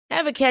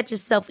Ever catch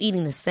yourself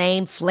eating the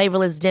same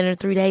flavorless dinner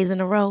 3 days in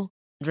a row?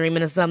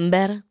 Dreaming of something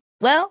better?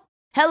 Well,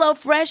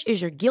 HelloFresh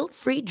is your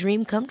guilt-free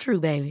dream come true,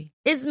 baby.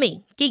 It's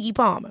me, Keke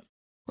Palmer.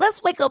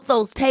 Let's wake up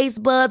those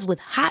taste buds with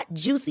hot,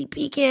 juicy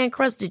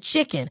pecan-crusted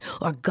chicken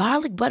or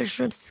garlic butter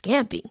shrimp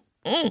scampi.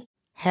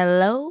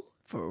 Hello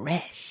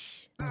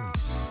Fresh.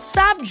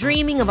 Stop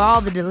dreaming of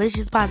all the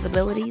delicious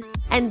possibilities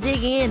and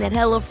dig in at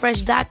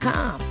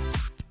HelloFresh.com.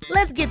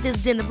 Let's get this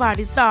dinner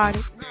party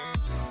started.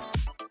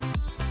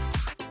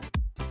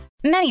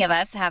 Many of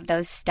us have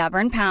those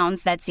stubborn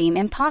pounds that seem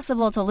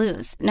impossible to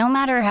lose, no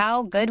matter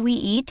how good we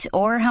eat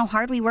or how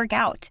hard we work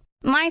out.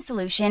 My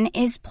solution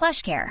is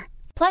PlushCare.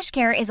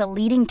 PlushCare is a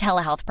leading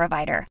telehealth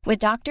provider with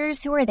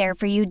doctors who are there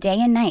for you day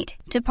and night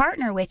to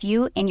partner with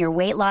you in your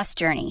weight loss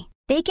journey.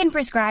 They can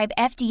prescribe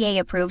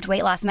FDA-approved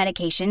weight loss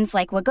medications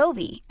like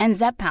Wegovy and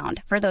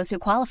Zepbound for those who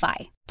qualify.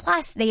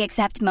 Plus, they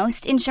accept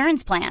most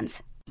insurance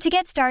plans. To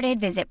get started,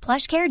 visit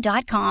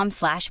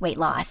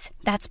plushcare.com/weightloss.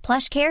 That's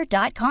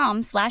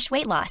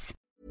plushcare.com/weightloss.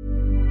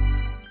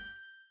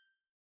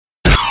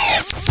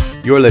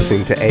 You're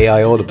listening to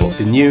AI Audible,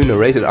 the new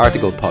narrated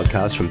article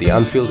podcast from the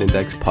Anfield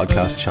Index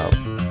podcast channel.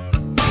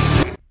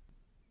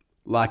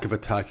 Lack of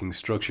attacking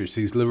structure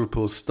sees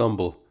Liverpool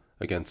stumble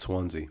against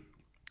Swansea,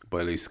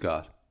 by Lee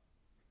Scott.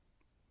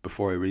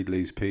 Before I read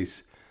Lee's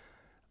piece,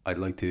 I'd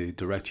like to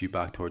direct you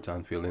back towards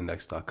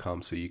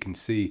AnfieldIndex.com so you can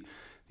see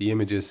the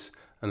images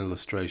and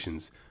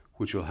illustrations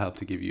which will help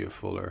to give you a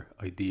fuller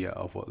idea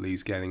of what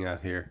Lee's getting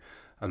at here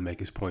and make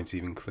his points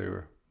even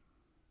clearer.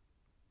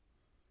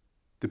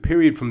 The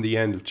period from the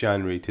end of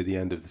January to the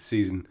end of the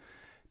season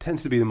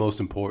tends to be the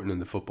most important in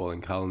the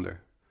footballing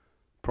calendar.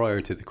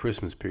 Prior to the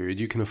Christmas period,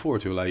 you can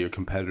afford to allow your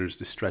competitors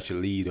to stretch a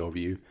lead over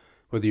you,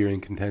 whether you're in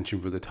contention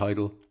for the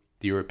title,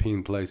 the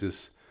European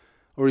places,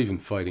 or even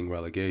fighting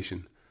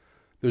relegation.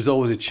 There's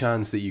always a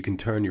chance that you can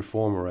turn your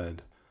form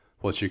around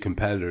whilst your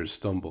competitors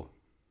stumble.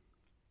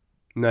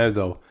 Now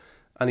though,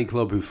 any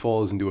club who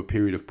falls into a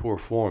period of poor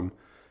form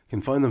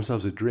can find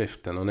themselves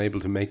adrift and unable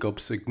to make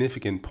up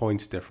significant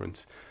points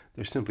difference.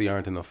 There simply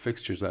aren't enough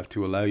fixtures left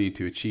to allow you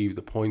to achieve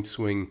the point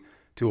swing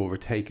to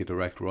overtake a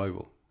direct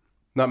rival.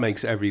 That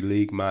makes every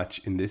league match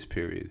in this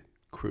period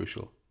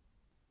crucial.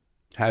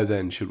 How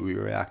then should we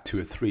react to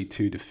a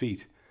 3-2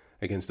 defeat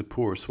against a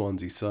poor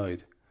Swansea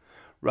side?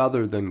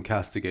 Rather than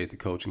castigate the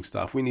coaching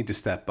staff, we need to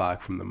step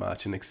back from the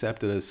match and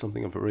accept it as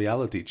something of a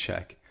reality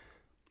check.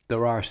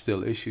 There are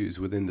still issues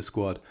within the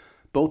squad,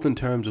 both in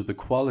terms of the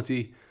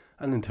quality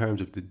and in terms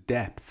of the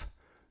depth,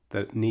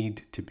 that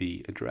need to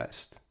be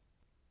addressed.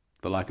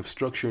 The lack of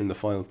structure in the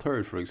final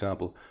third, for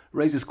example,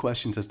 raises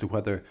questions as to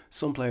whether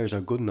some players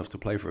are good enough to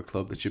play for a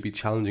club that should be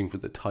challenging for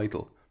the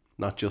title,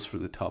 not just for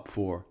the top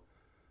four.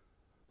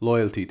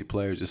 Loyalty to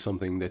players is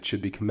something that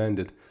should be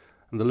commended,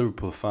 and the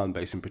Liverpool fan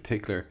base in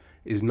particular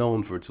is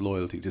known for its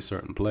loyalty to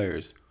certain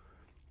players.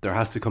 There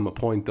has to come a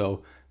point,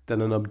 though, that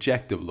an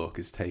objective look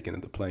is taken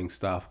at the playing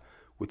staff,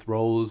 with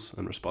roles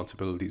and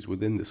responsibilities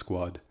within the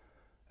squad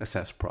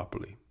assessed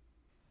properly.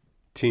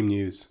 Team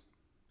news.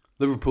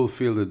 Liverpool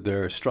fielded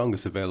their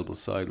strongest available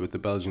side, with the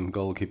Belgian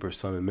goalkeeper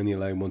Simon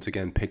Mignolet once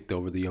again picked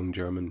over the young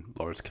German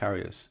Loris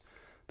Karius.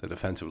 The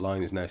defensive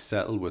line is now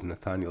settled with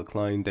Nathaniel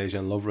Klein,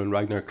 Dejan Lovren,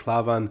 Ragnar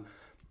Klavan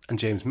and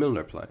James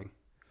Milner playing.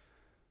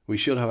 We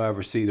should,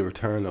 however, see the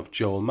return of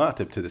Joel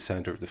Matip to the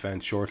centre of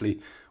defence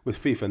shortly, with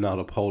FIFA not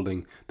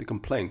upholding the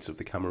complaints of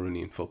the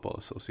Cameroonian Football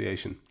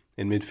Association.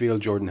 In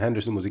midfield, Jordan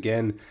Henderson was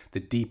again the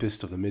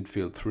deepest of the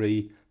midfield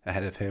three.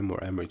 Ahead of him were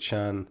Emre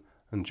Can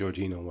and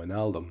Georginio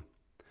Wijnaldum.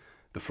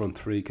 The front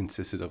three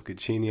consisted of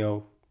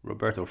Coutinho,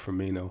 Roberto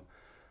Firmino,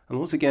 and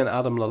once again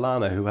Adam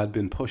Lallana, who had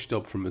been pushed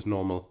up from his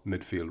normal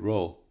midfield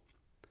role.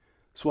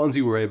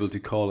 Swansea were able to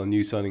call on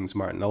new signings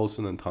Martin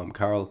Olsen and Tom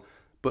Carroll,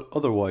 but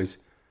otherwise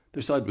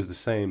their side was the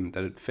same,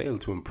 that it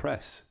failed to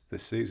impress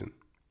this season.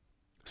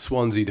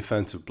 Swansea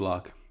defensive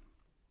block.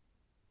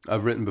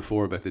 I've written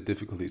before about the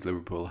difficulties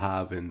Liverpool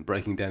have in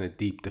breaking down a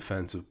deep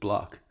defensive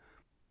block.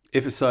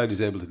 If a side is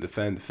able to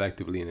defend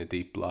effectively in a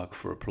deep block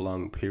for a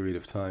prolonged period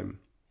of time,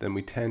 then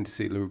we tend to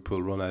see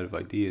Liverpool run out of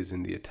ideas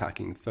in the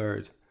attacking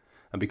third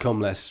and become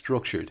less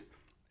structured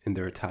in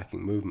their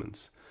attacking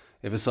movements.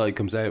 If a side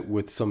comes out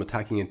with some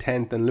attacking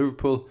intent, then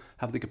Liverpool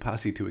have the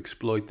capacity to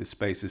exploit the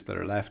spaces that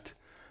are left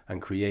and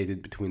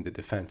created between the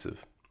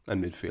defensive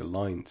and midfield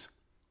lines.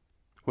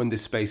 When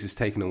this space is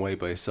taken away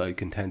by a side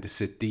content to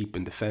sit deep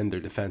and defend their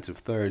defensive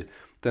third,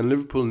 then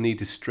Liverpool need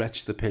to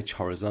stretch the pitch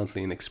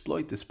horizontally and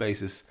exploit the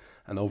spaces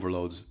and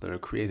overloads that are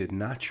created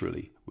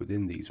naturally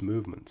within these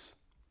movements.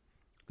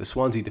 The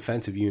Swansea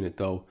defensive unit,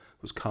 though,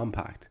 was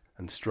compact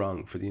and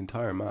strong for the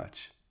entire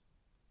match.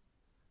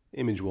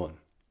 Image 1.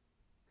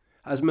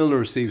 As Milner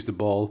receives the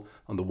ball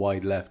on the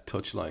wide left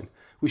touchline,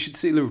 we should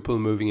see Liverpool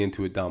moving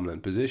into a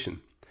dominant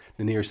position.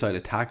 The near side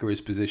attacker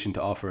is positioned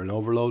to offer an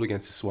overload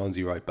against the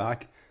Swansea right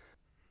back,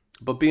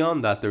 but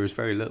beyond that there is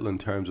very little in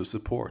terms of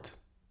support.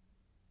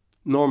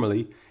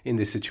 Normally, in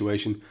this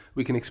situation,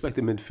 we can expect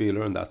a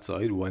midfielder on that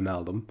side,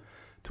 Wijnaldum,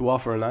 to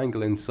offer an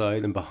angle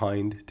inside and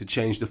behind to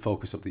change the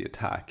focus of the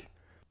attack.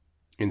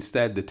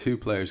 Instead, the two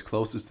players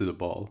closest to the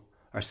ball,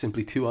 are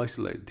simply too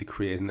isolated to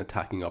create an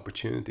attacking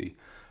opportunity.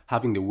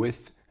 Having the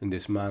width in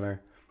this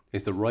manner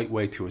is the right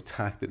way to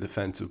attack the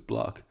defensive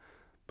block,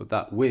 but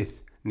that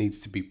width needs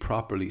to be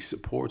properly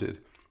supported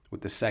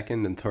with the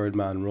second and third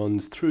man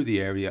runs through the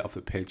area of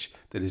the pitch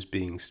that is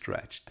being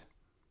stretched.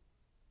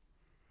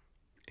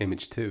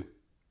 Image 2.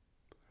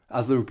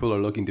 As Liverpool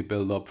are looking to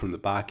build up from the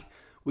back,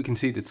 we can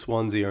see that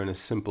Swansea are in a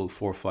simple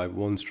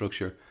 4-5-1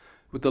 structure,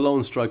 with the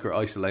lone striker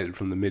isolated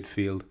from the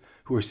midfield,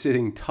 who are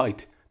sitting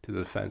tight to the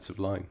defensive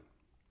line.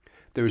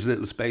 There is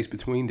little space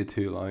between the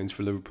two lines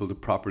for Liverpool to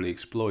properly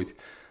exploit,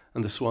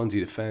 and the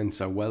Swansea defence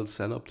are well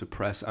set up to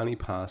press any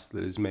pass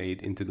that is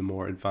made into the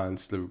more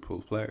advanced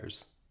Liverpool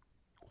players.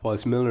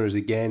 Whilst Milner is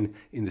again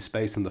in the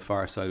space on the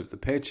far side of the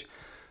pitch,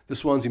 the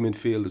Swansea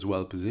midfield is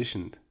well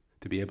positioned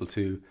to be able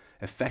to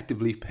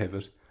effectively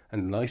pivot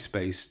and nice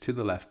space to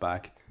the left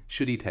back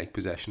should he take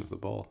possession of the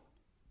ball.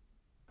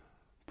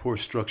 Poor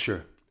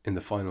structure in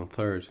the final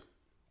third.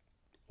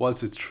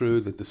 Whilst it's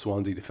true that the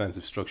Swansea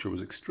defensive structure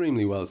was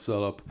extremely well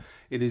set up,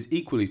 it is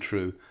equally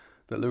true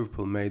that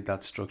Liverpool made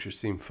that structure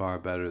seem far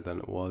better than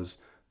it was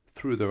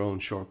through their own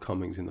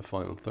shortcomings in the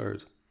final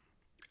third.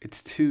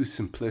 It's too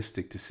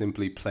simplistic to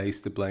simply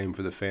place the blame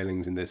for the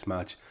failings in this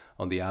match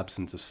on the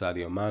absence of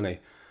Sadio Mane,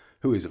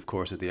 who is of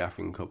course at the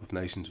African Cup of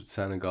Nations with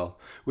Senegal.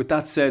 With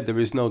that said, there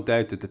is no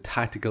doubt that the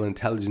tactical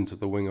intelligence of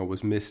the winger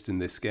was missed in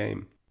this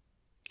game.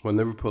 When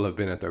Liverpool have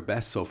been at their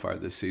best so far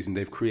this season,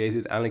 they've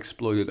created and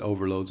exploited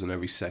overloads in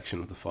every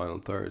section of the final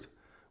third,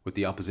 with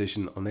the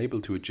opposition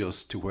unable to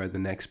adjust to where the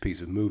next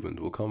piece of movement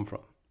will come from.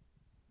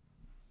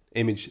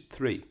 Image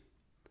 3.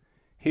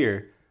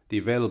 Here, the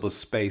available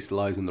space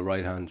lies on the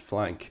right-hand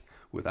flank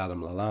with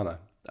Adam Lallana.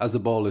 As the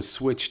ball is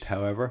switched,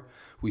 however,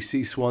 we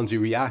see Swansea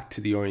react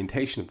to the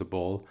orientation of the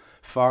ball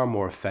far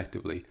more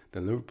effectively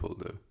than Liverpool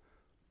do.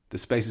 The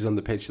spaces on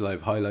the pitch that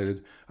I've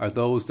highlighted are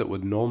those that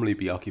would normally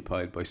be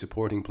occupied by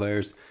supporting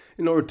players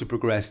in order to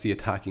progress the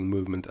attacking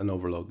movement and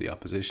overload the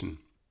opposition.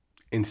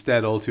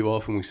 Instead, all too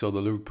often we saw the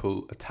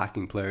Liverpool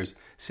attacking players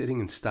sitting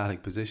in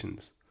static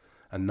positions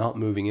and not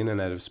moving in and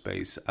out of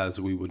space as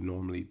we would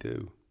normally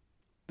do.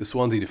 The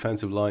Swansea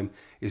defensive line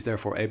is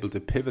therefore able to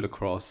pivot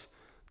across,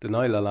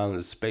 deny Lallana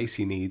the space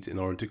he needs in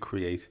order to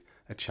create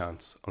a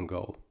chance on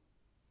goal.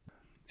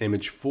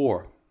 Image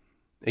 4.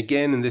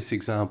 Again, in this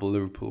example,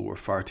 Liverpool were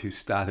far too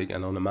static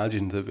and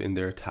unimaginative in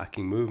their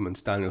attacking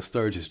movements. Daniel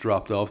Sturridge has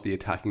dropped off the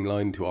attacking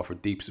line to offer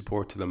deep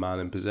support to the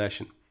man in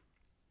possession.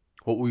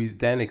 What we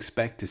then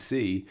expect to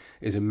see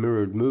is a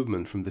mirrored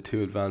movement from the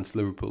two advanced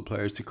Liverpool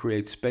players to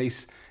create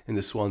space in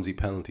the Swansea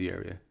penalty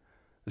area.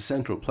 The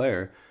central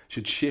player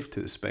should shift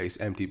to the space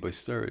emptied by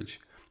Sturridge,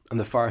 and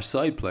the far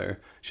side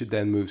player should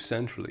then move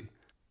centrally.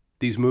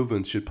 These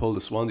movements should pull the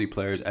Swansea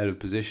players out of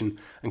position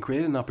and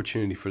create an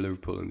opportunity for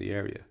Liverpool in the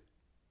area.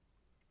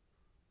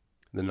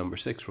 The number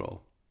 6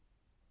 role.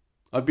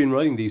 I've been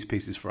writing these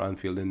pieces for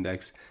Anfield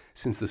Index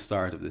since the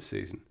start of this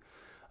season.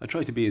 I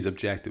try to be as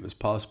objective as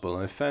possible,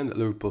 and I've found that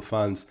Liverpool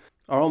fans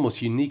are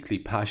almost uniquely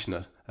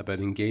passionate about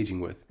engaging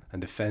with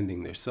and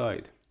defending their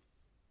side.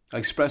 I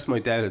expressed my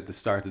doubt at the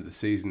start of the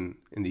season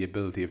in the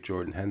ability of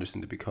Jordan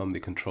Henderson to become the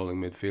controlling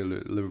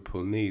midfielder that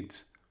Liverpool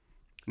needs.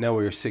 Now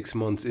we are 6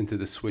 months into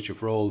the switch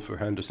of role for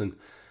Henderson,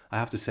 I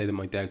have to say that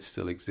my doubts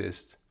still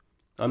exist.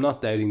 I'm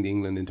not doubting the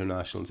England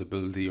international's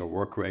ability or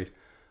work rate,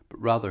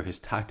 but rather his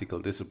tactical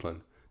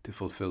discipline to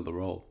fulfill the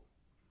role.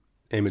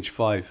 Image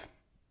 5.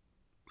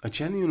 I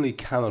genuinely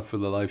cannot for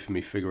the life of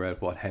me figure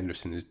out what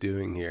Henderson is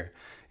doing here.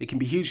 It can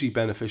be hugely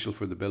beneficial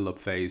for the build-up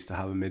phase to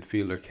have a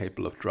midfielder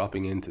capable of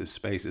dropping into the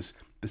spaces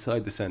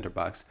beside the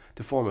centre-backs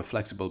to form a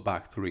flexible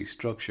back three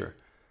structure.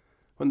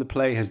 When the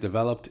play has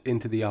developed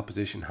into the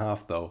opposition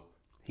half though,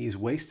 he is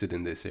wasted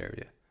in this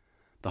area.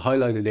 The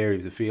highlighted area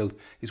of the field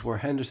is where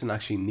Henderson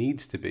actually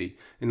needs to be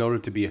in order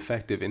to be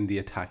effective in the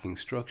attacking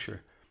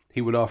structure.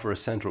 He would offer a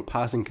central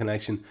passing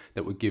connection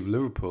that would give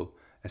Liverpool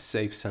a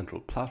safe central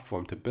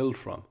platform to build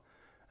from,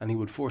 and he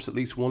would force at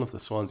least one of the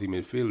Swansea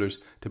midfielders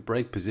to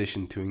break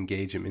position to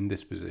engage him in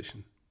this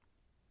position.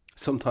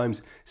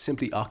 Sometimes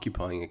simply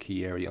occupying a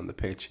key area on the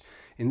pitch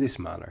in this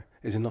manner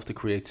is enough to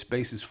create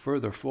spaces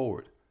further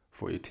forward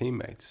for your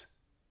teammates.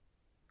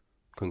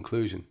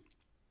 Conclusion.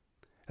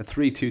 A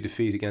 3-2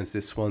 defeat against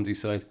this Swansea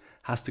side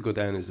has to go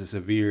down as a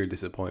severe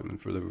disappointment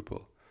for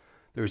Liverpool.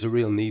 There is a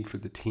real need for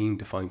the team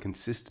to find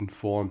consistent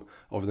form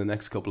over the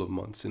next couple of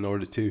months in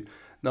order to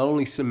not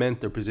only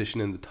cement their position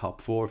in the top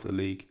 4 of the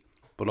league,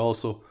 but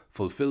also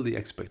fulfill the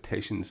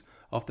expectations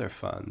of their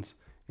fans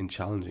in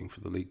challenging for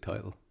the league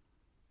title.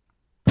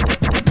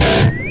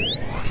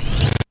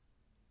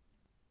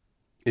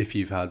 If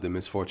you've had the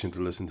misfortune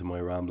to listen to my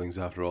ramblings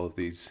after all of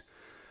these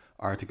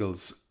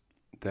articles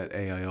that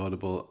AI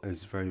Audible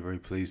is very, very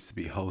pleased to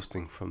be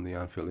hosting from the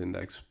Anfield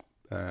Index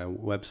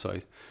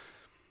website,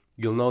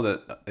 you'll know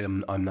that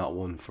I'm not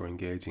one for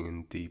engaging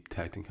in deep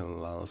technical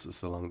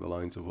analysis along the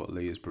lines of what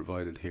Lee has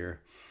provided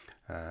here.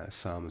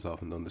 Sam has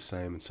often done the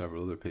same, and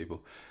several other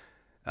people.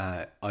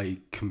 I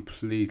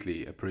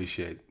completely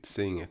appreciate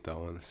seeing it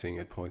though, and seeing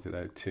it pointed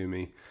out to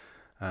me.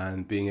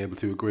 and being able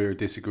to agree or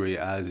disagree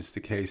as the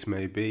case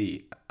may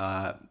be.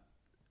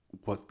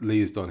 What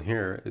Lee has done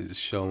here is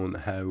shown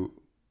how,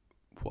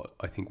 what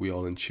I think we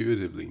all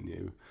intuitively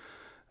knew,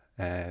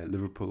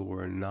 Liverpool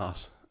were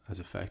not as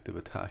effective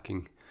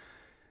attacking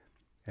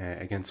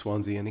against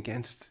Swansea, and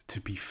against, to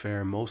be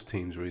fair, most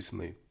teams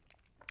recently.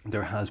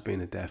 There has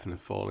been a definite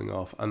falling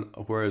off, and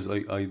whereas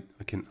I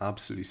can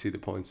absolutely see the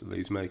points that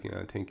Lee's making,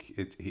 I think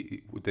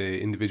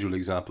the individual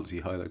examples he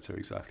highlights are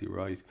exactly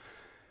right.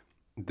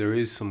 There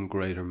is some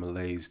greater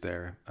malaise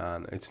there,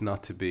 and it's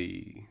not to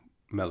be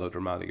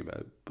melodramatic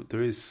about it, but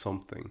there is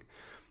something,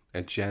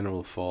 a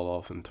general fall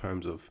off in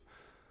terms of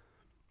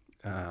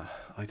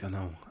I don't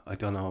know.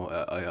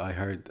 I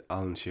heard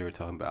Alan Shearer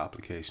talking about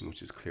application,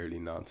 which is clearly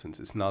nonsense.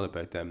 It's not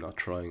about them not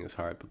trying as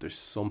hard, but there's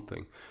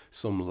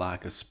some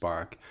lack of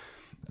spark.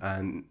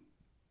 And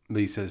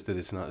Lee says that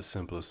it's not as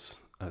simple as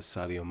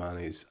Sadio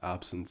Mane's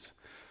absence.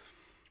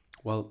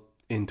 Well,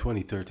 in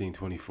 2013,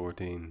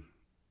 2014,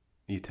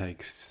 you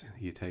take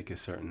a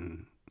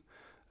certain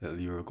little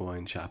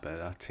Uruguayan chap out of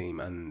that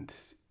team, and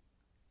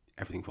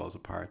everything falls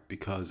apart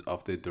because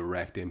of the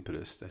direct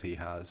impetus that he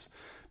has,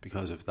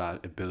 because of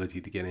that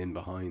ability to get in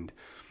behind.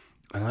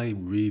 And I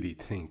really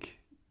think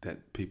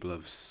that people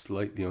have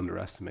slightly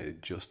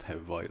underestimated just how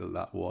vital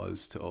that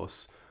was to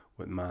us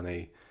with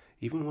Mane,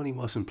 even when he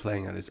wasn't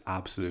playing at his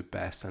absolute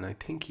best. And I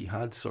think he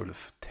had sort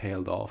of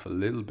tailed off a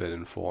little bit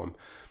in form,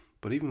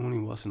 but even when he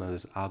wasn't at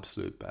his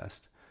absolute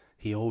best,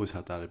 he always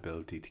had that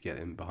ability to get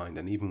in behind.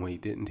 And even when he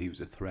didn't, he was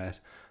a threat,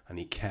 and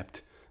he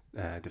kept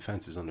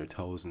defences on their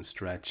toes and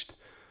stretched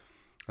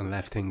and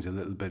left things a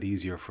little bit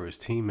easier for his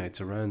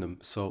teammates around him.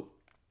 So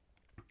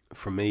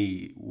for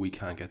me, we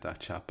can't get that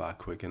chap back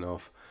quick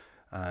enough.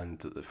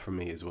 And for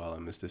me as well,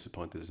 I'm as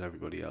disappointed as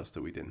everybody else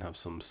that we didn't have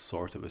some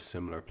sort of a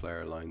similar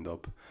player lined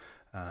up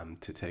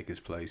to take his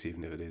place,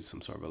 even if it is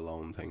some sort of a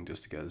loan thing,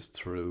 just to get us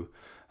through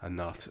and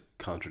not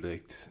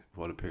contradict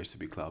what appears to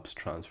be Klopp's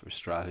transfer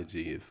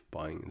strategy of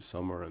buying in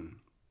summer and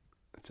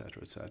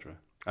etc. etc.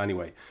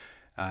 Anyway,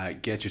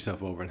 get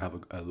yourself over and have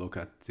a look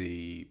at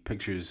the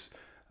pictures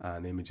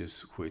and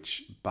images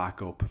which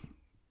back up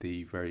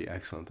the very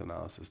excellent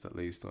analysis that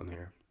Lee's done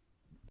here.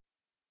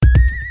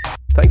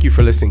 Thank you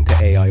for listening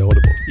to AI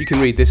Audible. You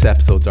can read this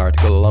episode's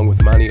article along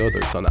with many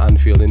others on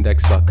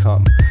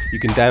AnfieldIndex.com. You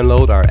can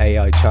download our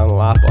AI channel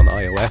app on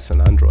iOS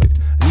and Android.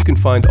 And you can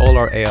find all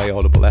our AI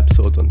Audible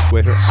episodes on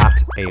Twitter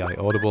at AI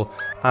Audible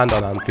and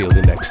on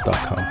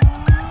AnfieldIndex.com.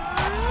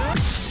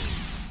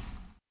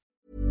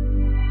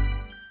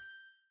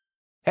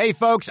 Hey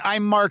folks,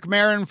 I'm Mark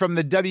Maron from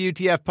the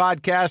WTF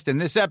Podcast, and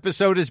this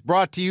episode is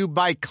brought to you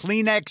by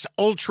Kleenex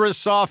Ultra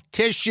Soft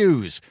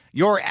Tissues,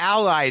 your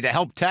ally to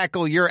help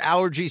tackle your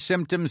allergy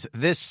symptoms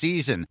this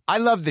season. I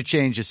love the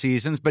change of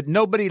seasons, but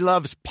nobody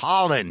loves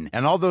pollen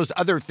and all those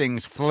other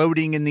things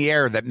floating in the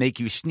air that make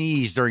you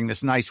sneeze during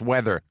this nice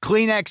weather.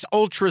 Kleenex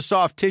Ultra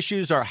Soft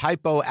Tissues are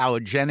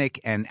hypoallergenic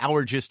and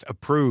allergist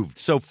approved,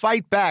 so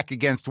fight back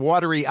against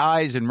watery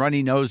eyes and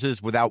runny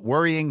noses without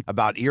worrying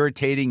about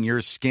irritating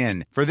your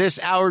skin. For this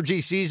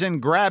allergy season,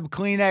 grab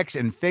Kleenex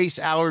and face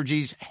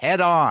allergies head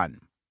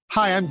on.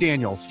 Hi, I'm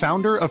Daniel,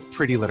 founder of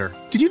Pretty Litter.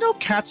 Did you know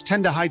cats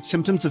tend to hide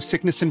symptoms of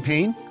sickness and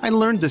pain? I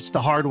learned this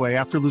the hard way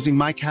after losing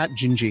my cat,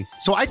 Gingy.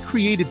 So I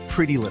created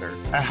Pretty Litter,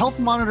 a health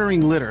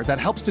monitoring litter that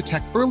helps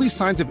detect early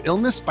signs of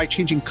illness by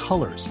changing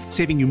colors,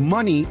 saving you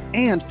money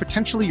and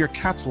potentially your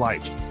cat's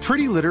life.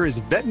 Pretty Litter is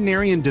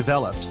veterinarian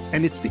developed,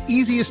 and it's the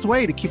easiest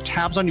way to keep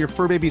tabs on your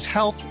fur baby's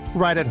health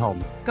right at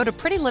home. Go to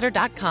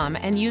prettylitter.com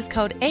and use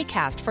code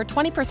ACAST for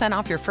 20%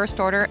 off your first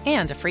order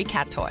and a free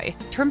cat toy.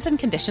 Terms and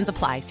conditions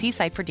apply. See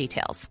site for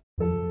details.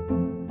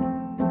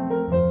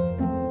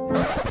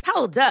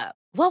 Hold up.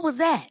 What was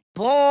that?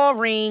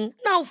 Boring.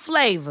 No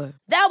flavor.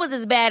 That was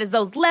as bad as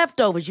those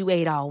leftovers you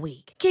ate all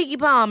week. Keke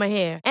Palmer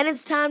here, and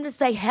it's time to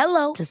say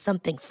hello to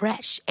something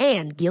fresh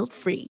and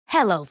guilt-free.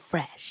 Hello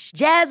Fresh.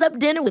 Jazz up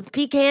dinner with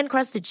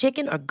pecan-crusted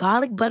chicken or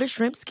garlic butter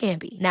shrimp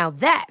scampi. Now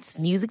that's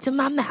music to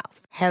my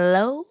mouth.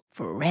 Hello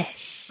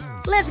Fresh.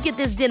 Let's get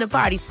this dinner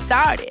party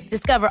started.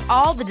 Discover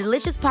all the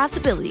delicious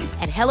possibilities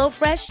at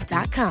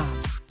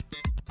HelloFresh.com.